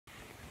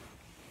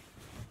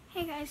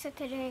Hey guys, so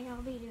today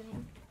I'll be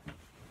doing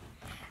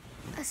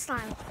a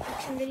slime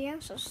action video.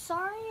 So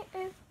sorry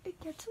if it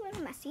gets a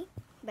little messy,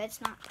 but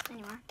it's not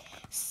anymore.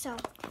 So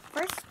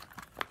first,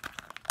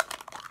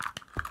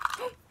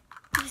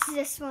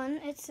 this one.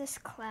 It's this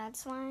clad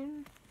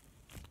slime.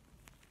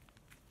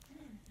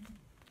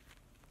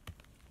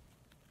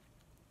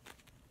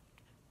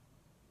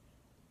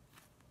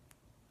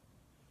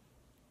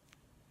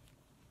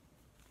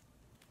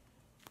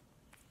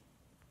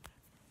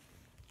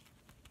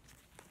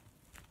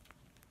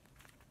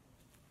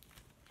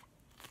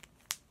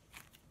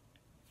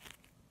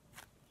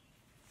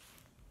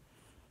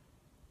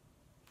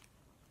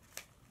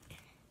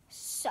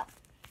 So,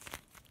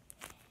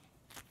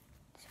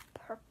 it's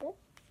purple.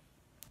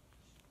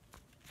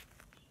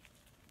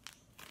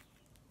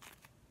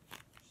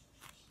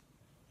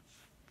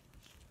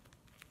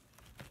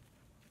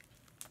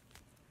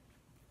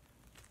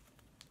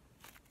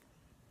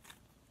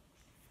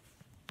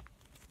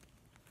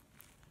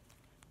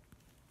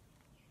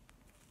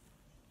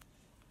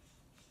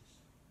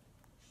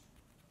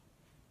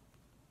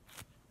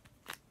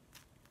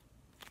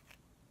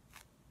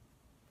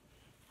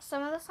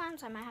 Some of the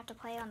slimes I might have to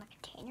play on the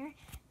container,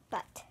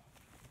 but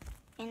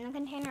in the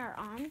container are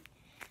on.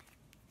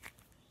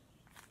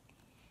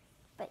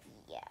 But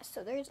yeah,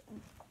 so there's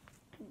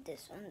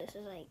this one. This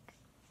is like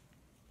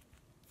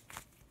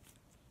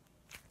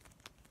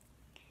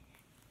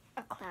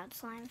a cloud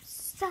slime.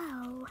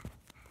 So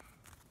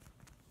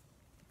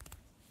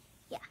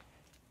yeah.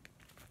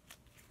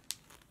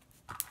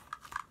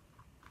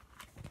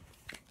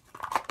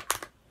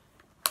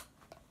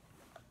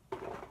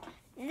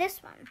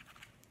 This one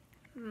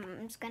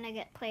is gonna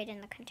get played in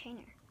the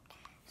container.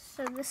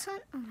 So this one,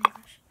 oh my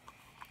gosh.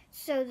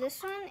 So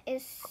this one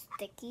is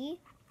sticky.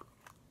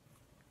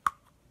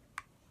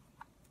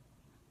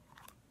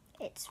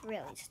 It's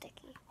really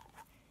sticky.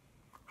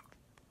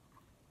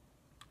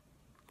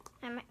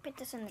 I might put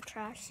this in the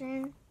trash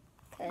soon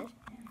because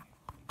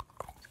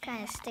it's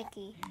kind of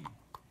sticky.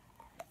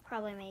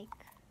 Probably make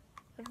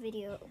a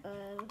video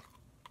of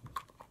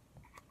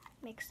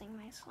mixing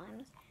my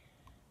slimes.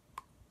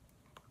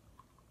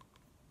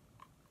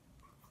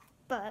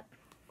 But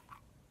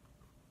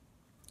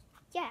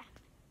yeah.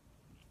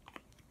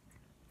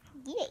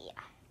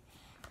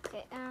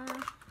 Okay,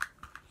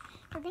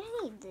 we're gonna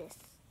need this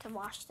to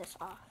wash this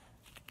off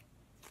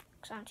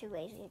because I'm too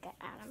lazy to get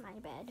out of my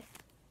bed.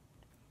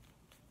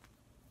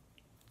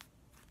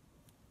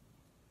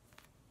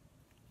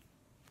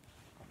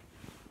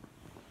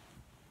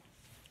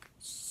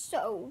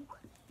 So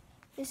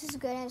this is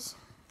good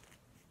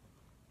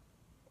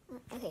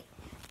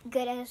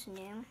as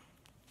new.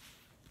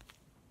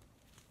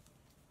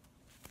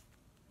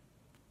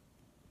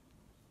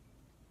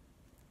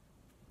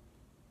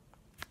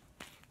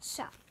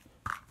 So,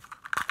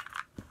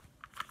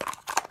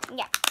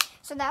 yeah,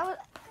 so that was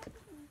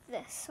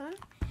this one.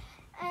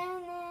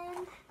 And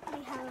then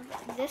we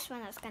have this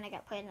one that's going to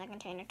get played in the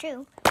container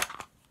too.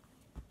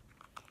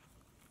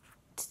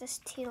 It's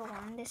this teal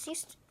one. This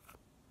used to,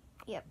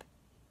 yep,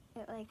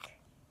 it like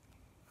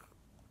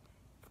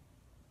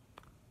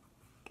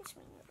gives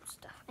me little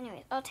stuff.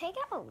 Anyways, I'll take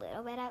out a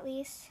little bit at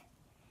least.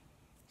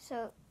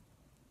 So,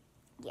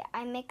 yeah,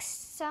 I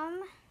mixed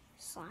some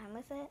slime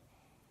with it.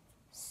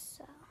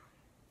 So,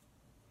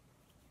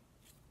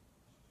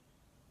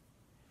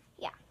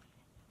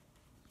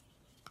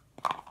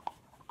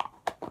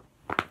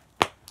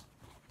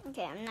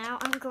 okay, now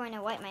I'm going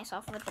to wipe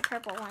myself with the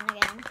purple one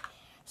again.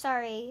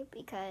 Sorry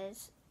if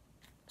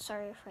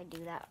I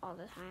do that all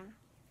the time.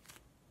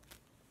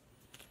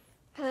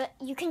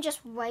 You can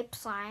just wipe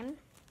slime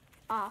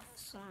off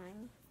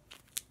slime.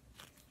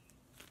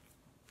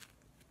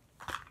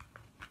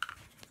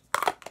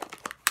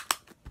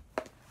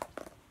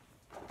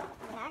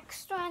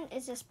 Next one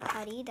is this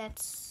putty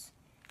that's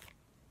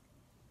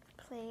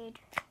played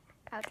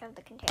out of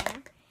the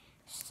container.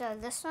 So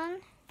this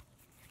one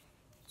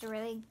is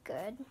really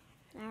good.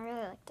 I really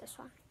like this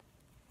one.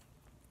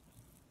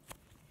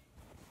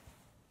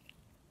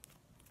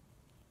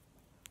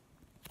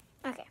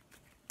 Okay.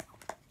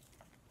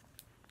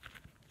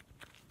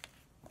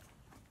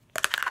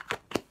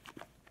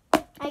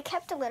 I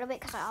kept a little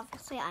bit because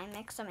obviously I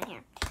mixed them in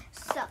here.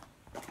 So,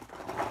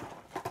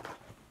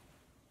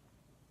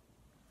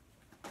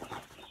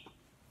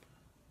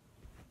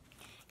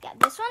 yeah,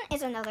 this one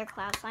is another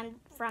cloud slime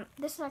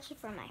this is actually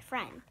from my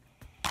friend.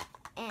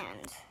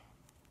 And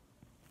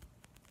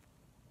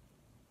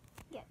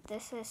yeah,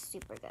 this is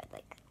super good.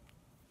 Like,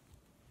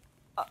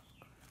 oh.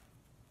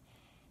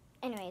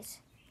 Anyways,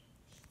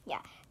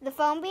 yeah, the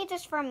foam beads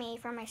is from me,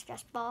 from my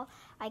stress ball.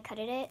 I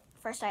cutted it.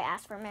 First I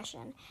asked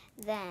permission.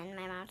 Then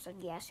my mom said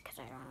yes because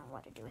I don't know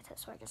what to do with it,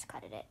 so I just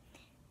cutted it.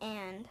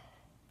 And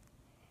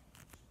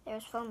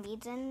there's foam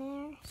beads in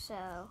there,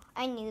 so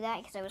I knew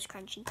that because it was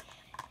crunchy.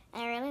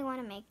 And I really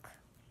want to make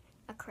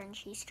a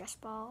crunchy stress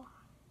ball,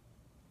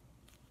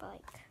 but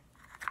like,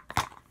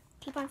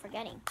 keep on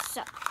forgetting.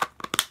 So,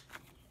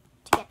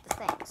 to get the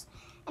things.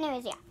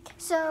 Anyways, yeah.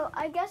 So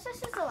I guess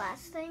this is the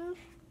last thing.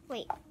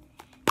 Wait.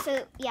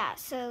 So, yeah,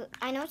 so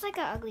I know it's like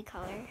an ugly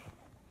color,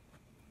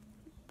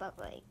 but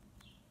like,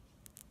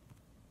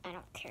 I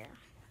don't care.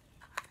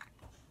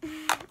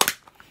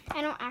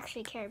 I don't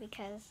actually care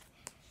because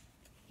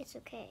it's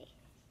okay.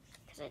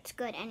 Because it's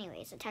good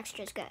anyways. The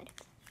texture is good.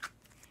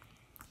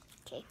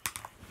 Okay.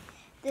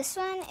 This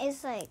one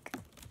is like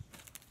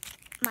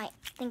my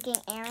Thinking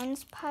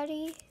Aaron's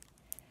putty.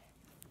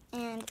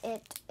 And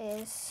it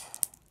is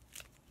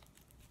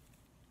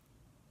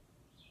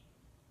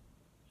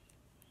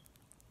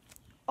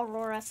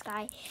Aurora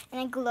Sky.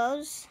 And it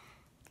glows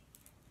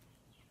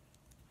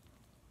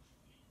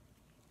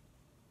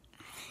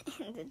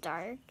in the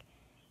dark.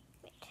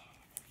 Wait.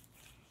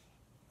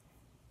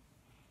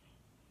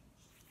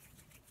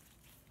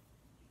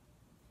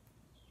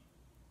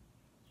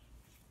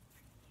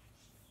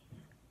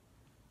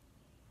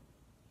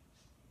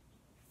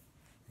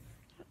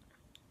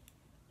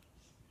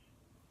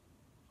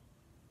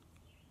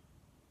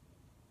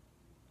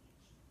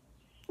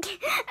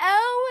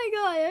 Oh my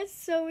god, that's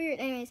so weird.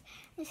 Anyways,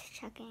 I'm just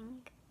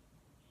checking.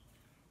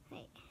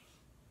 Wait.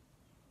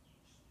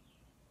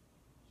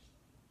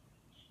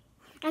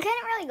 I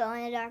can't really glow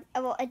in the dark.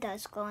 Oh, well, it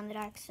does glow in the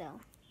dark, so.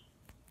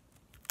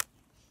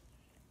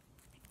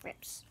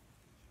 Rips.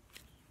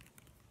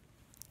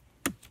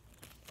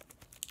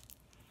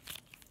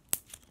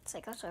 It's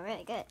like also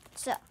really good.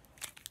 So.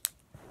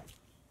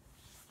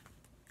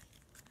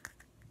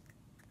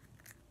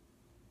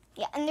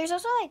 Yeah, and there's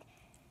also like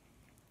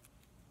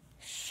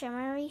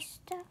shimmery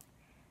stuff.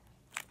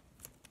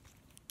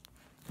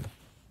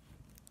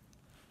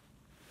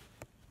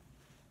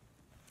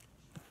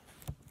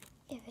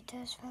 If it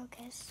does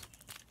focus.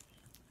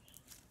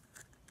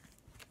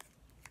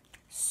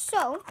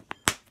 So,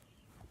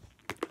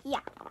 yeah.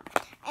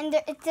 And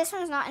this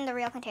one's not in the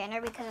real container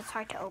because it's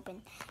hard to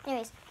open.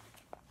 Anyways.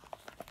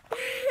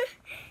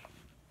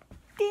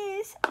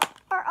 These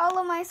are all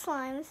of my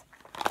slimes.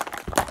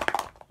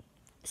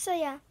 So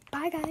yeah,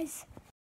 bye guys.